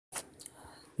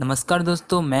नमस्कार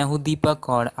दोस्तों, मैं हूं दीपक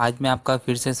और आज मैं आपका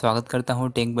फिर से स्वागत करता हूं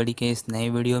टेक बडी के इस नए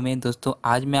वीडियो में। दोस्तों,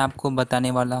 आज मैं आपको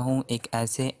बताने वाला हूं एक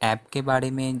ऐसे ऐप के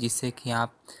बारे में जिससे कि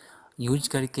आप यूज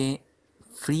करके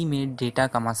फ्री में डेटा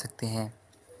कमा सकते हैं।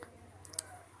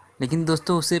 लेकिन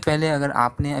दोस्तों, उससे पहले अगर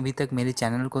आपने अभी तक मेरे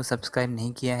चैनल को सब्सक्राइब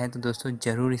नहीं किया है तो दोस्तों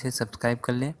ज़रूर इसे सब्सक्राइब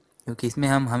कर लें, क्योंकि इसमें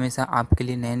हम हमेशा आपके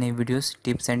लिए नए नए वीडियोस,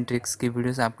 टिप्स एंड ट्रिक्स के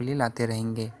वीडियोस आपके लिए लाते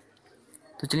रहेंगे।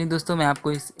 तो चलिए दोस्तों, मैं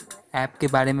आपको इस ऐप के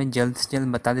बारे में जल्द से जल्द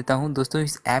बता देता हूं। दोस्तों,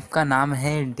 इस ऐप का नाम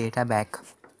है डेटा बैक।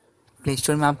 प्ले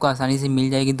स्टोर में आपको आसानी से मिल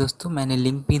जाएगी दोस्तों। मैंने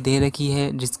लिंक भी दे रखी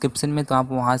है डिस्क्रिप्शन में, तो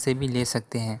आप वहां से भी ले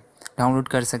सकते हैं, डाउनलोड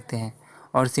कर सकते हैं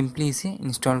और सिंपली इसे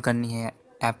इंस्टॉल करनी है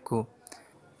ऐप को।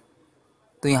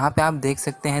 तो यहाँ पे आप देख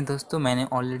सकते हैं दोस्तों, मैंने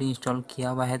ऑलरेडी इंस्टॉल किया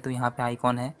हुआ है। तो यहाँ पे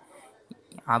आइकॉन है,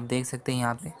 आप देख सकते हैं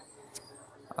यहाँ पे।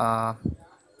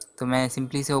 तो मैं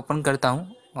सिंपली इसे ओपन करता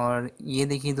हूँ और ये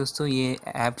देखिए दोस्तों, ये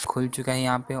ऐप खुल चुका है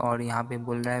यहाँ पे और यहाँ पे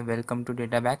बोल रहा है welcome to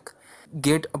data back,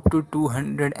 get up to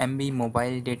 200 MB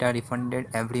mobile data refunded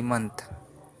every month.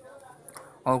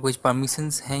 और कुछ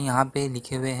परमिशंस हैं यहाँ पे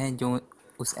लिखे हुए हैं जो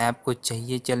उस ऐप को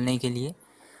चाहिए चलने के लिए।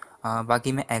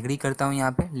 बाकी मैं एग्री करता हूँ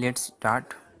यहाँ पे। Let's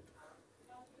start.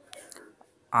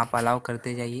 आप अलाउ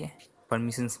करते जाइए,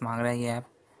 परमिशंस मांग रहा है ये ऐप।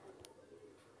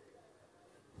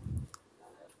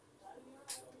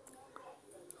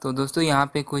 तो दोस्तों, यहाँ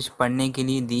पे कुछ पढ़ने के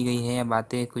लिए दी गई है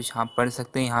बातें, कुछ आप पढ़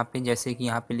सकते हैं यहाँ पे। जैसे कि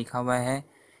यहाँ पे लिखा हुआ है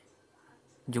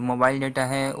जो मोबाइल डेटा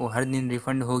है वो हर दिन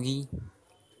रिफ़ंड होगी।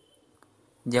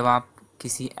 जब आप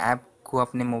किसी ऐप को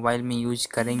अपने मोबाइल में यूज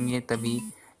करेंगे तभी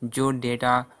जो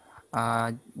डेटा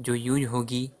जो यूज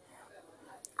होगी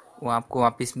वो आपको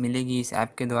वापस मिलेगी इस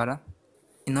ऐप के द्वारा।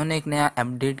 इन्होंने एक नया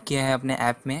अपडेट किया है अपने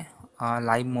ऐप में,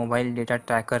 लाइव मोबाइल डेटा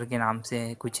ट्रैकर के नाम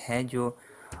से कुछ है जो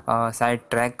शायद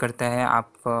ट्रैक करता है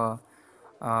आप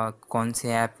कौन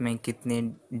से ऐप में कितने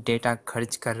डेटा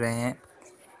खर्च कर रहे हैं।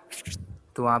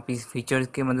 तो आप इस फीचर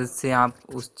की मदद से आप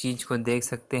उस चीज़ को देख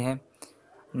सकते हैं।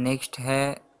 नेक्स्ट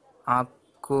है,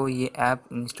 आपको ये ऐप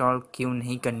इंस्टॉल क्यों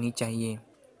नहीं करनी चाहिए,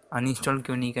 अनइंस्टॉल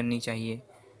क्यों नहीं करनी चाहिए।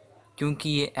 क्योंकि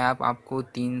ये ऐप आपको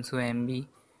 300 MB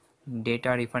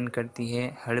डेटा रिफ़ंड करती है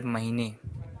हर महीने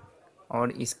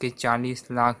और इसके 40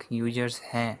 लाख यूजर्स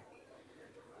हैं।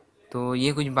 तो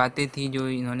ये कुछ बातें थी जो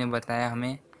इन्होंने बताया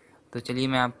हमें। तो चलिए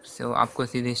मैं आपको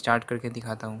सीधे स्टार्ट करके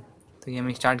दिखाता हूँ। तो ये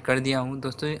मैं स्टार्ट कर दिया हूँ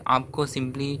दोस्तों। आपको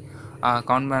सिंपली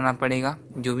अकाउंट बनाना पड़ेगा।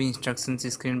 जो भी इंस्ट्रक्शंस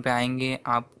स्क्रीन पे आएंगे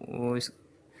आप वो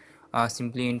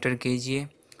सिंपली इंटर कीजिए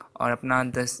और अपना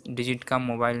 10 डिजिट का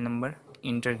मोबाइल नंबर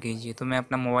इंटर कीजिए। तो मैं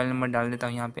अपना मोबाइल नंबर डाल देता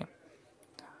हूँ यहाँ पे।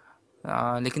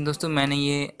 लेकिन दोस्तों, मैंने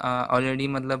ये ऑलरेडी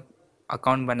मतलब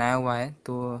अकाउंट बनाया हुआ है।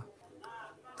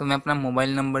 तो मैं अपना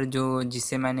मोबाइल नंबर जो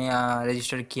जिससे मैंने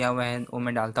रजिस्टर किया हुआ है वो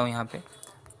मैं डालता हूँ यहाँ पे।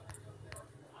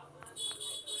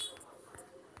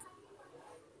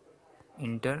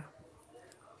 इंटर,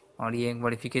 और ये एक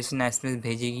वेरिफिकेशन एसएमएस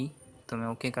भेजेगी तो मैं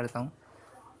ओके करता हूँ।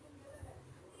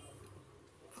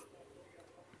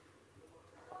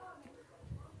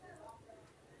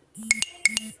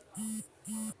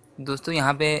 दोस्तों,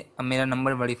 यहाँ पे मेरा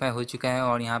नंबर वेरीफाई हो चुका है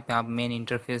और यहाँ पे आप मेन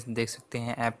इंटरफेस देख सकते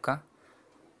हैं ऐप का।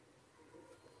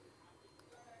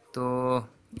 तो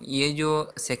ये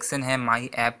जो सेक्शन है माई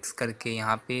ऐप्स करके,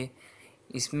 यहाँ पे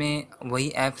इसमें वही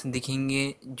ऐप्स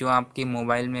दिखेंगे जो आपके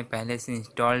मोबाइल में पहले से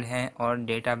इंस्टॉल्ड हैं और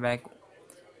डेटा बैक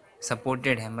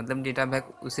सपोर्टेड है, मतलब डेटा बैक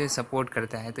उसे सपोर्ट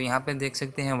करता है। तो यहाँ पे देख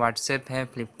सकते हैं व्हाट्सएप है,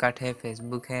 फ्लिपकार्ट है,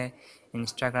 फेसबुक है,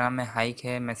 इंस्टाग्राम है, हाइक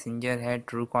है, मैसेंजर है,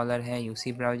 ट्रू कॉलर है,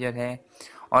 यूसी ब्राउज़र है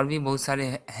और भी बहुत सारे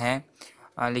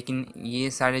हैं। लेकिन ये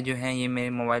सारे जो हैं ये मेरे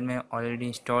मोबाइल में ऑलरेडी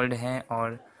इंस्टॉल्ड हैं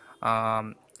और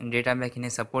डेटा बैक इन्हें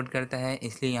सपोर्ट करता है,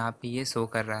 इसलिए यहाँ पे ये शो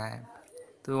कर रहा है।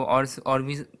 तो और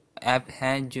भी ऐप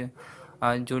हैं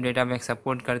जो डेटा बैक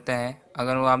सपोर्ट करता है।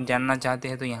 अगर वो आप जानना चाहते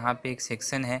हैं तो यहाँ पे एक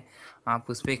सेक्शन है, आप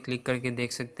उस पर क्लिक करके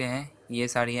देख सकते हैं। ये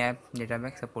सारी ऐप डेटा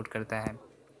बैक सपोर्ट करता है।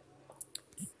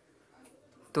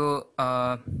 तो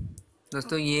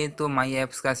दोस्तों, ये तो माई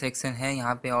ऐप्स का सेक्शन है।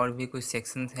 यहाँ पे और भी कुछ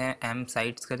सेक्शंस हैं। एम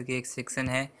साइट्स करके एक सेक्शन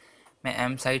है, मैं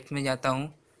एम साइट्स में जाता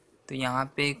हूँ। तो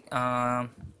यहाँ पे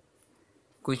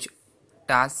कुछ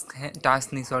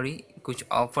टास्क नहीं सॉरी, कुछ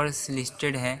ऑफ़र्स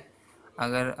लिस्टेड हैं।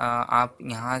 अगर आप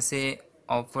यहाँ से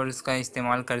ऑफ़र्स का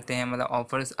इस्तेमाल करते हैं, मतलब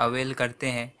ऑफ़र्स अवेल करते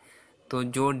हैं, तो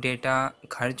जो डेटा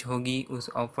खर्च होगी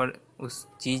उस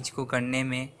चीज़ को करने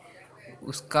में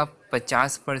उसका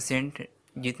 50%,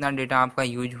 जितना डेटा आपका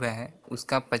यूज हुआ है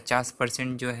उसका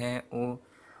 50% जो है वो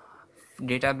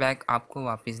डेटा बैक आपको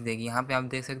वापस देगी। यहाँ पे आप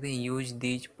देख सकते हैं use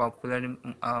these popular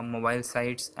mobile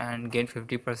sites and gate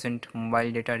 50%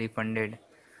 mobile data refunded.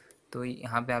 तो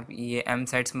यहाँ पे आप ये एम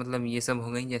साइट्स मतलब ये सब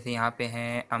हो गई। जैसे यहाँ पे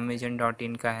हैं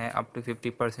Amazon.in का है up to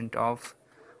 50% of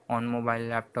on mobile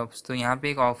laptops. तो यहाँ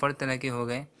पे एक ऑफ़र तरह के हो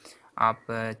गए, आप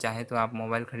चाहे तो आप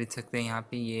मोबाइल ख़रीद सकते हैं यहाँ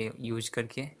पे ये यूज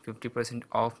करके, 50%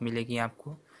 ऑफ मिलेगी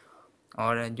आपको,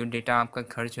 और जो डेटा आपका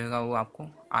खर्च होगा वो आपको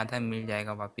आधा मिल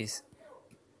जाएगा वापस।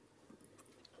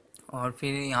 और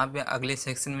फिर यहाँ पे अगले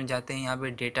सेक्शन में जाते हैं, यहाँ पे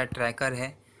डेटा ट्रैकर है।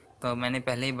 तो मैंने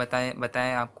पहले ही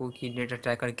बताया आपको कि डेटा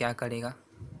ट्रैकर क्या करेगा।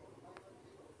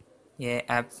 ये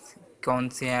ऐप्स, कौन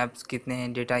से ऐप्स कितने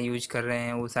डेटा यूज कर रहे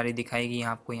हैं वो सारी दिखाएगी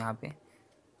आपको यहाँ पे।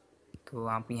 तो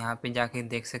आप यहाँ पे जाके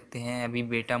देख सकते हैं, अभी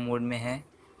बेटा मोड में है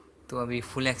तो अभी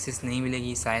फुल एक्सेस नहीं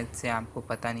मिलेगी शायद से, आपको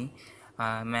पता नहीं।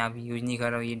 मैं अभी यूज़ नहीं कर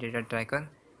रहा हूँ ये डेटा ट्रैकर।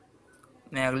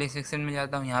 मैं अगले सेक्शन में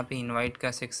जाता हूँ, यहाँ पे इनवाइट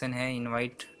का सेक्शन है।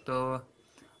 इनवाइट तो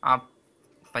आप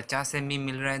 50 MB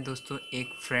मिल रहा है दोस्तों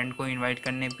एक फ्रेंड को इनवाइट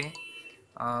करने पे।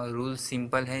 रूल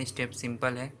सिंपल है, स्टेप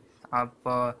सिंपल है।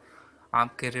 आप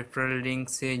आपके रेफरल लिंक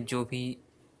से जो भी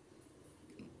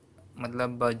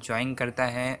मतलब ज्वाइन करता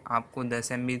है आपको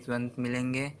 10 MB तुरंत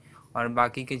मिलेंगे, और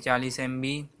बाकी के 40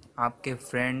 MB आपके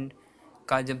फ्रेंड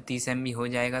का जब 30 MB हो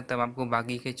जाएगा तब आपको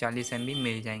बाकी के 40 MB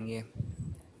मिल जाएंगे।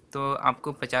 तो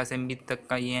आपको 50 MB तक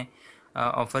का ये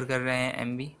ऑफ़र कर रहे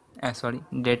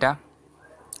हैं डेटा।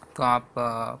 तो आप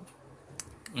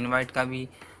इनवाइट का भी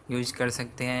यूज़ कर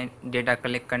सकते हैं डेटा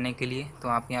कलेक्ट करने के लिए। तो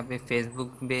आप यहाँ पे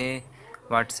फेसबुक पे,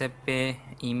 व्हाट्सएप पे,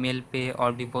 ईमेल पे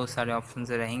और भी बहुत सारे ऑप्शन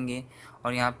रहेंगे,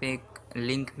 और यहाँ पे एक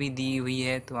लिंक भी दी हुई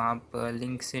है, तो आप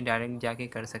लिंक से डायरेक्ट जाके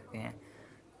कर सकते हैं।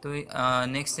 तो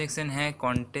नेक्स्ट सेक्शन है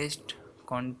कॉन्टेस्ट।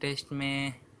 कॉन्टेस्ट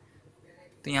में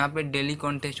तो यहाँ पे डेली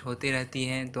कॉन्टेस्ट होती रहती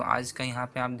है। तो आज का यहाँ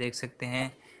पे आप देख सकते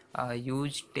हैं,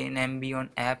 use 10 MB on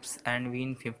apps and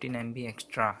win 15 MB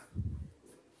extra.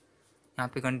 यहाँ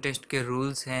पे कंटेस्ट के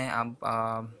रूल्स हैं।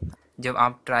 आप जब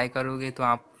आप ट्राई करोगे तो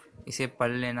आप इसे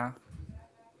पढ़ लेना।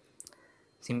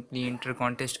 सिंपली इंटर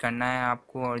कॉन्टेस्ट करना है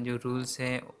आपको, और जो रूल्स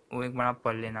है वो एक बार आप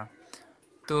पढ़ लेना।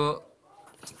 तो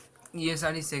ये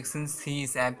सारी सेक्शंस थी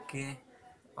इस ऐप के।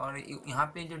 और यहाँ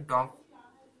पे जो टॉप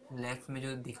लेफ्ट में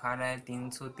जो दिखा रहा है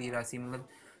 383 मतलब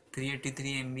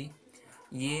 383 MB,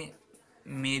 ये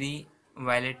मेरी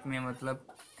वॉलेट में मतलब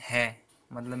है,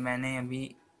 मतलब मैंने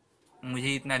अभी,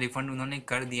 मुझे इतना रिफ़ंड उन्होंने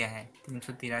कर दिया है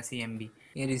 383 MB।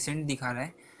 ये रिसेंट दिखा रहा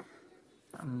है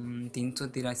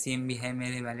 383 MB है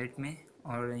मेरे वॉलेट में।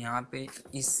 और यहाँ पे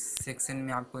इस सेक्शन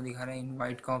में आपको दिखा रहा है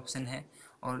इनवाइट का ऑप्शन है,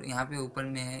 और यहाँ पे ऊपर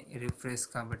में है रिफ़्रेश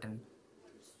का बटन।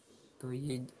 तो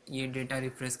ये डेटा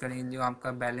रिफ़्रेश करेंगे, जो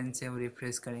आपका बैलेंस है वो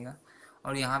रिफ़्रेश करेगा।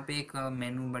 और यहाँ पे एक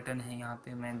मेनू बटन है, यहाँ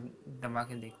पे मैं दबा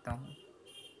के देखता हूँ।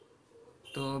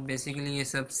 तो बेसिकली ये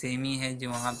सब सेम ही है जो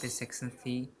वहाँ पे सेक्शन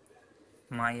थी।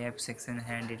 माई ऐप सेक्शन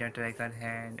है, डेटा ट्रैकर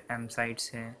है, एम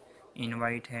साइट्स है,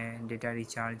 इनवाइट है, डेटा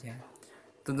रिचार्ज है।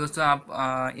 तो दोस्तों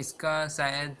आप इसका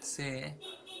शायद से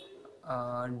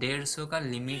 150 का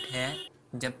लिमिट है।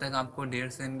 जब तक आपको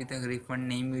 150 MB तक रिफ़ंड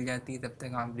नहीं मिल जाती तब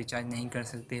तक आप रिचार्ज नहीं कर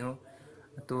सकते हो।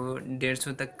 तो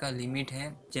 150 तक का लिमिट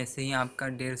है, जैसे ही आपका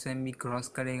 150 MB क्रॉस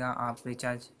करेगा आप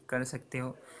रिचार्ज कर सकते हो।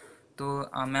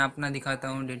 तो मैं अपना दिखाता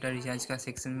हूँ डेटा रिचार्ज का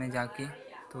सेक्शन में जाके।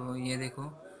 तो ये देखो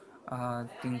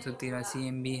 383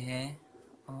 MB है,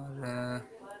 और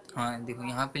हाँ देखो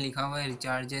यहाँ पे लिखा हुआ है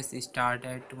रिचार्जेस स्टार्ट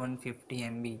एट 150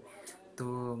 MB।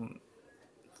 तो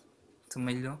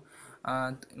समझ लो।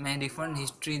 तो मैं रिफ़ंड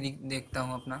हिस्ट्री देखता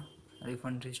हूँ अपना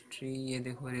रिफ़ंड हिस्ट्री। ये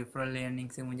देखो रेफरल अर्निंग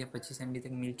से मुझे 25 MB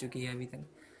तक मिल चुकी है अभी तक।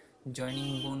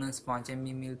 जॉइनिंग बोनस 5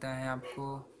 MB मिलता है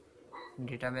आपको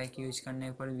डेटा बैक यूज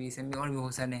करने पर, 20 MB, और भी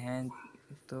बहुत सारे हैं।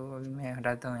 तो अभी मैं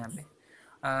हटाता हूँ यहाँ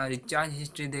पे। रिचार्ज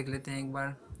हिस्ट्री देख लेते हैं एक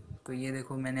बार। तो ये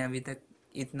देखो मैंने अभी तक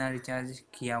इतना रिचार्ज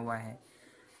किया हुआ है।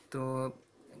 तो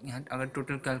यहाँ अगर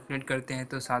टोटल कैलकुलेट करते हैं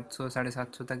तो 700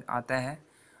 750 तक आता है।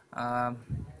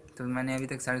 तो मैंने अभी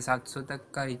तक 750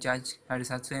 तक का रिचार्ज,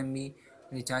 750 MB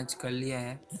रिचार्ज कर लिया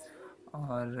है,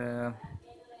 और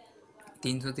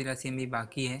 383 MB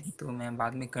बाकी है। तो मैं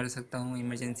बाद में कर सकता हूँ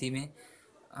इमरजेंसी में।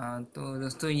 तो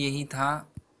दोस्तों यही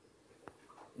था,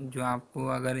 जो आपको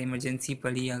अगर इमरजेंसी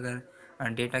पड़ी, अगर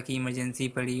डेटा की इमरजेंसी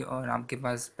पड़ी और आपके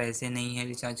पास पैसे नहीं है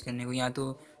रिचार्ज करने को, या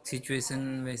तो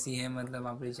सिचुएशन वैसी है मतलब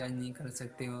आप रिचार्ज नहीं कर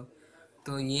सकते हो,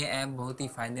 तो ये ऐप बहुत ही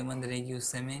फ़ायदेमंद रहेगी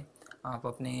उस समय। आप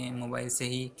अपने मोबाइल से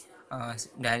ही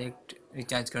डायरेक्ट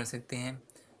रिचार्ज कर सकते हैं।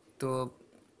 तो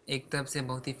एक तरफ से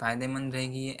बहुत ही फ़ायदेमंद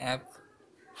रहेगी ये ऐप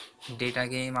डेटा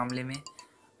के मामले में।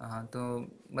 तो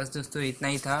बस दोस्तों इतना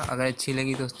ही था। अगर अच्छी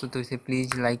लगी दोस्तों तो इसे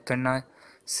प्लीज़ लाइक करना,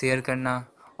 शेयर करना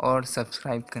और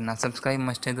सब्सक्राइब करना। सब्सक्राइब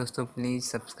मस्ट है दोस्तों, प्लीज़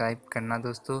सब्सक्राइब करना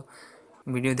दोस्तों।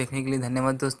 वीडियो देखने के लिए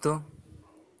धन्यवाद दोस्तों,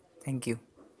 थैंक यू।